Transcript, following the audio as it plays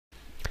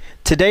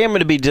Today I'm going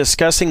to be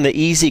discussing the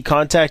Easy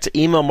Contact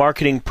email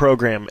marketing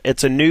program.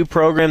 It's a new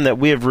program that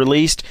we have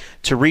released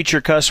to reach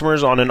your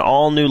customers on an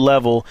all-new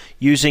level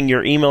using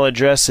your email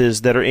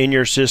addresses that are in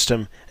your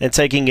system and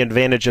taking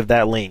advantage of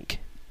that link.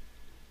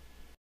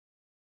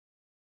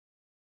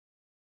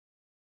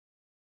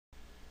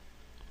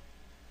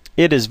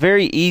 It is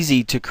very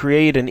easy to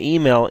create an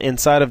email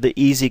inside of the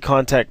Easy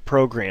Contact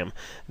program.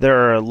 There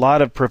are a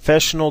lot of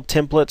professional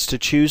templates to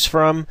choose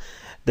from.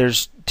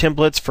 There's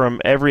templates from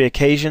every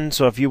occasion,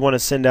 so if you want to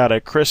send out a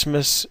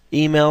Christmas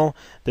email,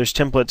 there's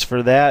templates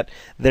for that.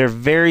 They're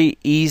very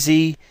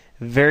easy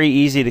to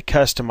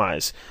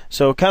customize.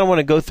 So kind of want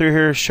to go through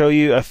here, show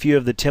you a few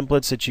of the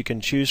templates that you can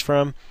choose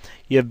from.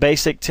 You have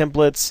basic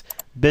templates,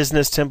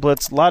 business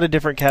templates, a lot of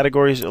different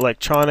categories: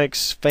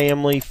 electronics,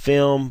 family,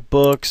 film,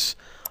 books,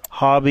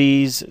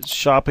 hobbies,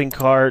 shopping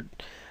cart,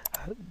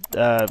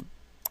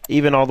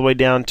 even all the way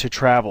down to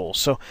travel.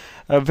 So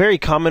a very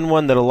common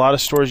one that a lot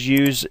of stores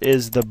use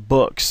is the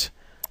books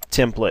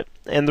template.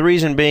 And the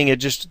reason being,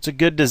 it's a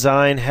good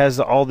design, has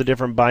all the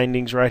different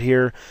bindings right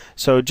here.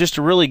 So just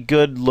a really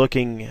good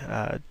looking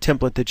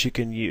template that you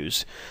can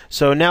use.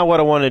 So now what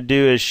I want to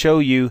do is show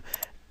you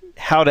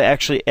how to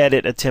actually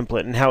edit a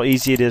template and how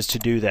easy it is to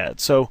do that.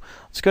 So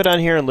let's go down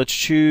here and let's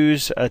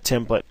choose a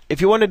template.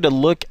 If you wanted to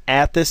look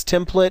at this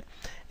template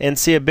and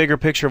see a bigger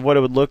picture of what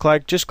it would look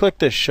like, just click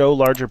this Show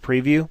Larger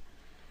Preview.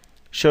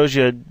 Shows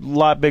you a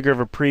lot bigger of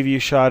a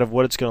preview shot of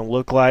what it's going to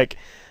look like.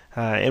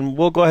 And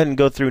we'll go ahead and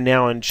go through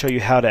now and show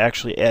you how to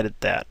actually edit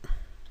that.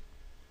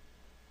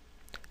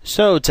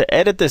 So to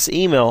edit this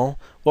email,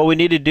 what we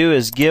need to do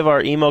is give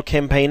our email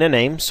campaign a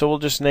name. So we'll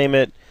just name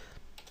it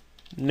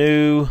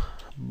New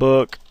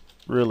Book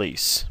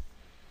Release.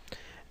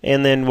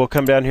 And then we'll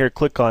come down here,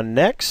 click on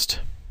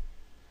Next.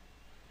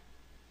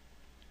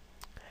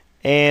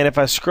 And if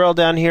I scroll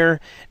down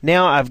here,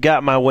 now I've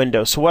got my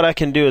window. So what I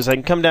can do is I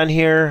can come down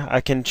here, I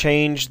can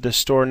change the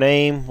store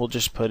name. We'll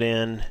just put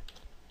in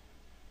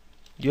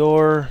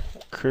Your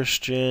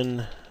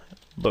Christian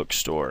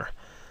Bookstore.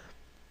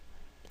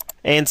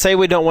 And say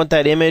we don't want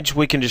that image,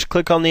 we can just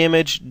click on the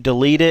image,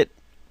 delete it.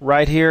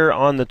 Right here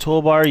on the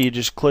toolbar, you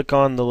just click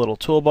on the little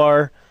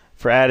toolbar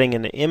for adding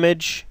an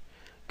image.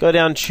 Go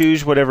down,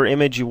 choose whatever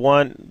image you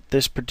want.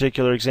 This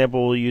particular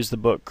example, we'll use the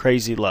book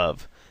Crazy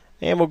Love.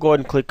 And we'll go ahead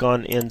and click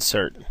on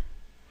Insert.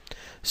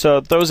 So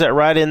it throws that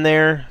right in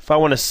there. If I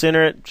want to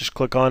center it, just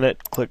click on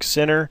it, click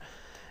Center.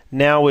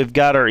 Now we've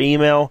got our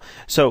email.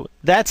 So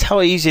that's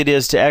how easy it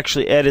is to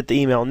actually edit the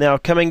email. Now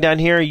coming down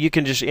here, you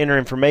can just enter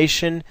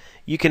information.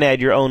 You can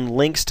add your own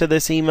links to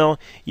this email.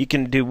 You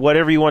can do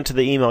whatever you want to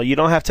the email. You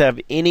don't have to have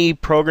any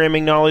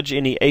programming knowledge,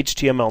 any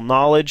HTML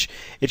knowledge.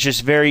 It's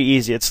just very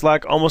easy. It's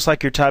like almost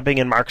like you're typing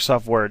in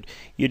Microsoft Word.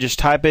 You just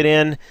type it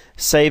in,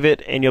 save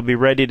it, and you'll be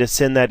ready to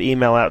send that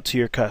email out to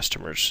your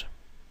customers.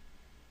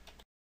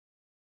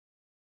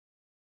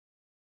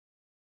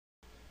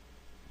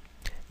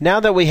 Now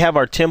that we have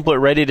our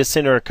template ready to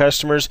send to our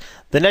customers,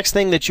 the next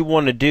thing that you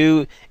want to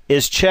do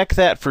is check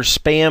that for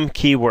spam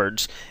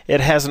keywords.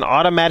 It has an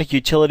automatic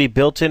utility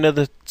built into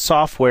the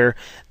software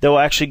that will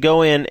actually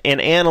go in and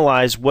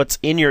analyze what's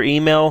in your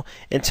email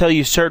and tell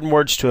you certain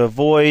words to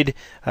avoid,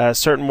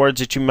 certain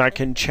words that you might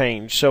can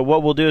change. So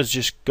what we'll do is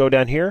just go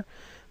down here,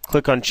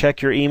 click on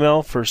Check Your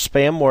Email for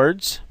Spam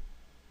Words.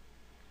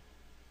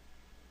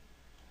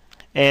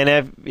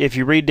 And if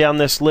you read down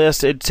this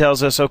list, it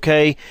tells us,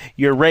 okay,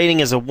 your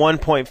rating is a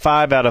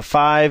 1.5 out of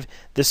 5.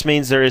 This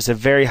means there is a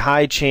very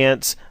high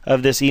chance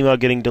of this email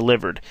getting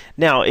delivered.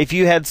 Now, if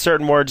you had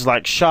certain words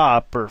like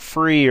shop or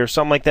free or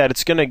something like that,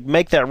 it's going to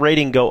make that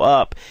rating go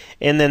up,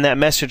 and then that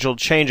message will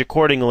change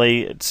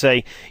accordingly. It'd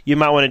say you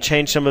might want to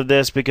change some of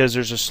this because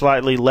there's a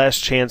slightly less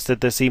chance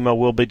that this email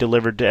will be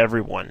delivered to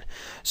everyone.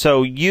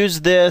 So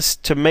use this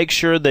to make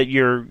sure that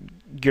you're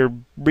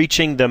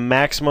reaching the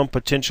maximum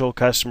potential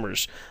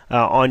customers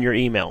on your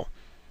email.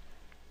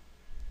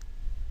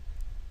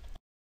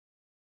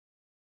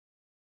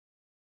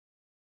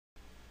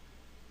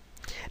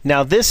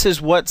 Now this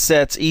is what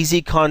sets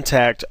Easy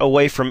Contact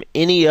away from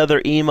any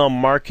other email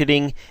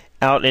marketing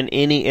out in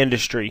any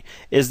industry,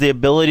 is the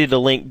ability to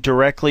link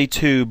directly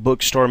to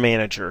Bookstore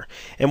Manager.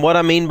 And what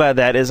I mean by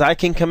that is I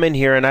can come in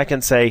here and I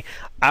can say,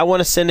 I want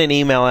to send an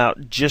email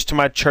out just to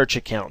my church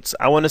accounts.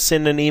 I want to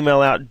send an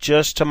email out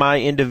just to my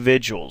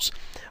individuals.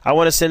 I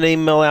want to send an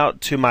email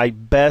out to my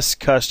best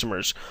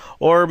customers,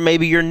 or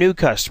maybe your new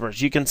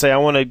customers. You can say, I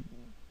want to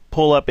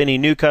pull up any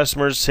new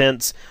customers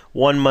since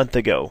 1 month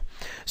ago.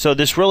 So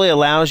this really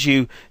allows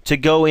you to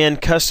go in,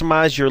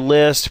 customize your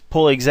list,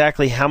 pull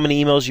exactly how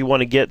many emails you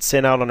want to get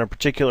sent out on a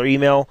particular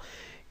email,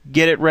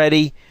 get it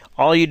ready.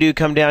 All you do,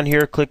 come down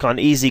here, click on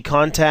Easy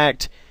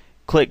Contact,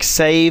 click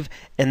Save,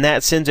 and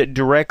that sends it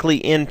directly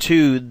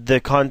into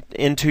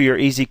your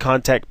Easy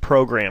Contact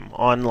program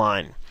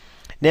online.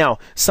 Now,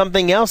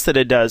 something else that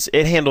it does,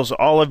 it handles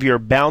all of your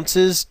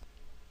bounces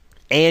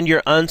and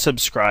your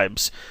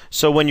unsubscribes.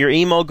 So when your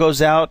email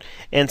goes out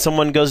and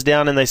someone goes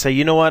down and they say,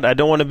 you know what, I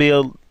don't want to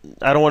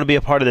be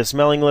a part of this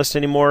mailing list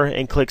anymore,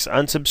 and clicks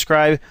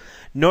unsubscribe,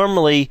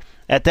 normally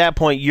at that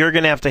point you're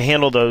going to have to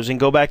handle those and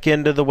go back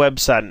into the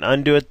website and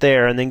undo it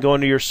there and then go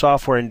into your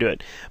software and do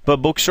it. But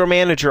Bookstore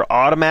Manager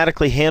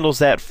automatically handles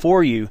that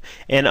for you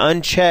and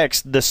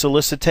unchecks the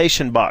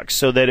solicitation box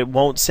so that it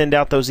won't send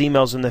out those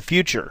emails in the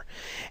future.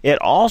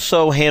 It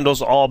also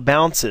handles all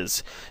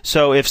bounces.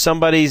 So if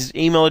somebody's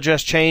email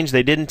address changed,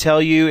 they didn't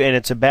tell you, and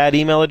it's a bad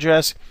email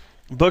address,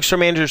 Bookstore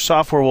Manager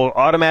software will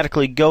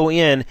automatically go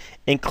in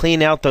and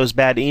clean out those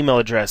bad email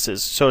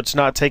addresses so it's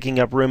not taking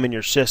up room in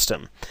your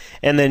system.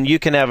 And then you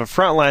can have a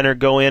frontliner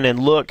go in and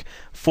look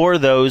for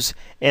those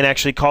and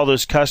actually call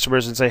those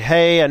customers and say,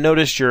 hey, I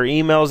noticed your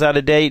email's out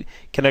of date.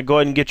 Can I go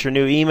ahead and get your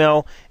new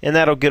email? And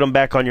that'll get them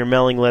back on your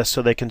mailing list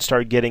so they can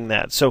start getting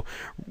that. So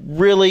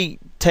really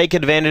take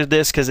advantage of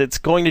this because it's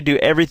going to do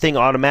everything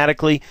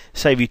automatically,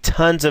 save you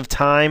tons of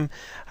time.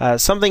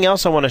 Something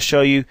else I want to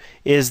show you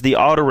is the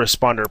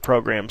autoresponder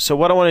program. So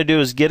what I want to do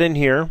is get in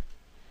here.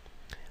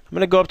 I'm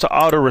going to go up to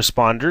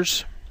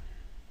autoresponders.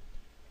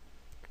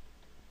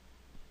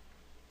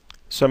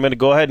 So I'm going to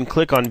go ahead and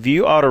click on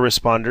View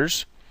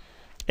Autoresponders.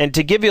 And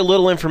to give you a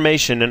little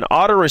information, an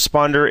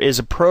autoresponder is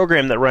a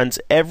program that runs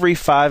every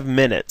 5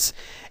 minutes.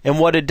 And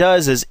what it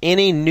does is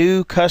any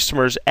new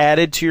customers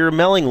added to your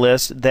mailing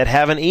list that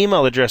have an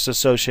email address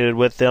associated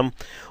with them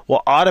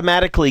will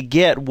automatically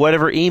get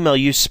whatever email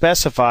you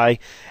specify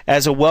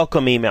as a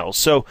welcome email.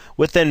 So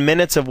within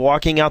minutes of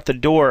walking out the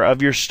door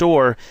of your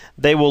store,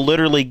 they will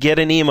literally get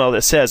an email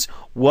that says,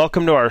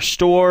 welcome to our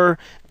store,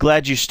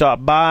 glad you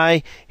stopped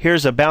by,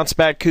 here's a bounce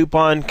back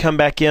coupon, come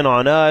back in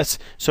on us.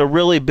 So it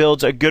really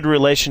builds a good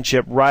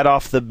relationship right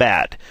off the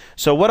bat.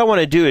 So what I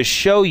want to do is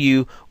show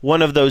you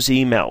one of those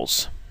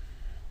emails.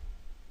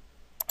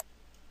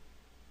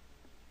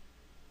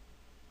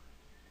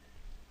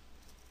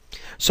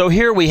 So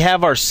here we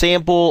have our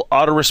sample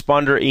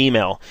autoresponder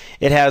email.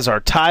 It has our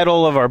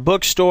title of our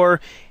bookstore,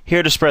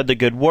 here to spread the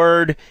good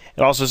word.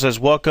 It also says,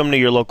 welcome to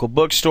your local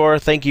bookstore.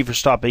 Thank you for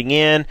stopping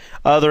in.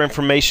 Other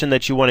information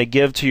that you want to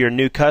give to your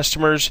new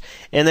customers.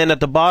 And then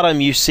at the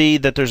bottom you see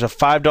that there's a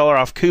 $5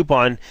 off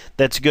coupon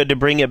that's good to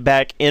bring it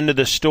back into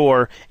the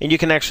store. And you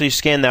can actually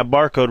scan that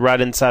barcode right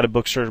inside of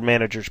Bookstore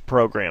Manager's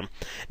program.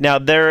 Now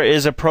there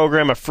is a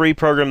program, a free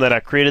program that I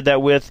created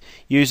that with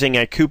using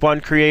a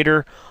coupon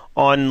creator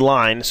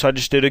online. So I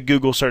just did a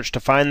Google search to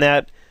find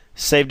that,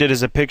 saved it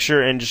as a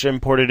picture, and just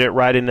imported it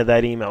right into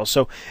that email.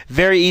 So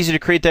very easy to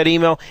create that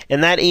email,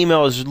 and that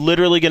email is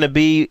literally going to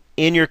be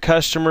in your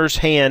customer's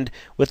hand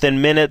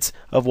within minutes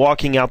of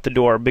walking out the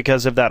door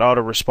because of that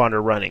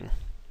autoresponder running.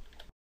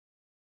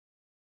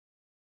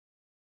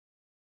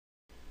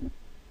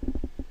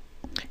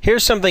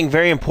 Here's something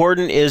very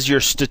important is your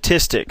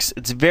statistics.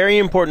 It's very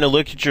important to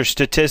look at your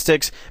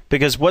statistics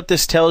because what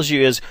this tells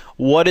you is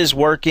what is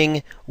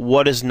working,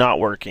 what is not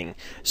working.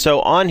 So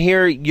on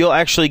here you'll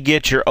actually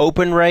get your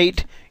open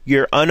rate,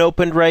 your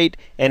unopened rate,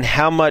 and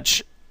how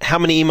many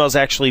emails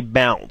actually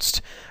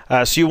bounced.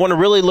 So you want to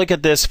really look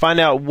at this, find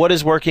out what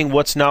is working,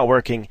 what's not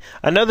working.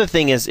 Another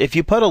thing is if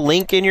you put a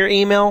link in your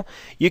email,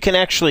 you can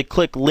actually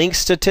click link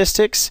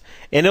statistics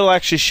and it'll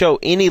actually show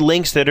any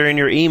links that are in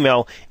your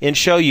email and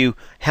show you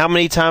how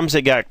many times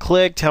it got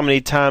clicked, how many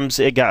times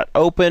it got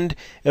opened.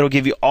 It'll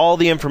give you all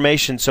the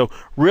information. So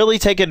really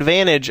take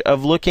advantage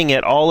of looking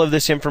at all of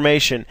this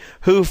information.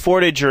 Who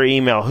forwarded your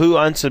email, who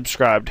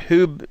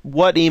unsubscribed,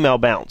 what email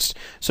bounced.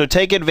 So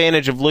take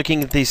advantage of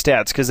looking at these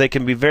stats because they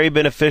can be very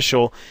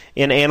beneficial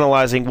in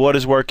analyzing what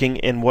is working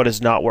and what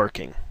is not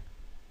working.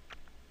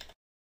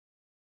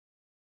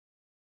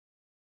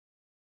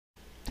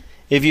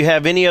 If you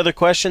have any other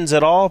questions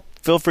at all,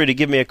 feel free to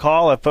give me a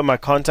call. I've put my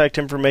contact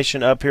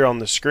information up here on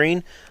the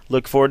screen.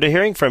 Look forward to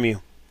hearing from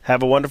you.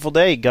 Have a wonderful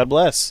day. God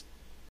bless.